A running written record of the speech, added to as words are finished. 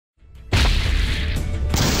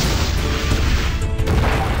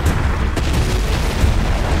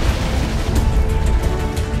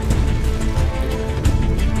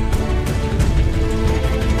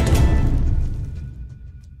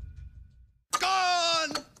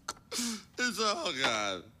it's all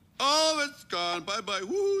gone. All of it's gone. Bye-bye.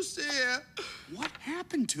 Woo, see ya. What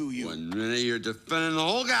happened to you? One minute you're defending the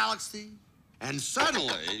whole galaxy, and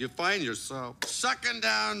suddenly you find yourself sucking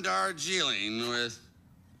down Darjeeling with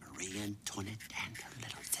Marie Antoinette and her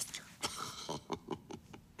little sister.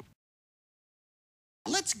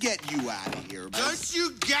 Let's get you out of here, Buzz. Don't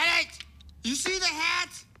you get it? You see the hat?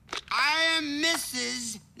 I am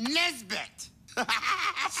Mrs. Nesbitt.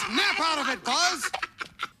 Snap out of it, Buzz!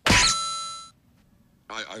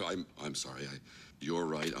 I'm sorry. You're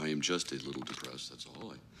right. I am just a little depressed. That's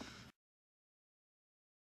all.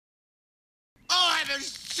 Oh, I'm a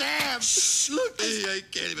sham! Shh, look, I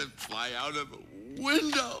can't even fly out of a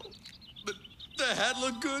window. But the hat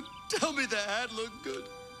looked good. Tell me the hat looked good.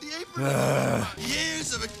 The apron.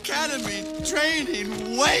 Years of academy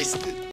training wasted.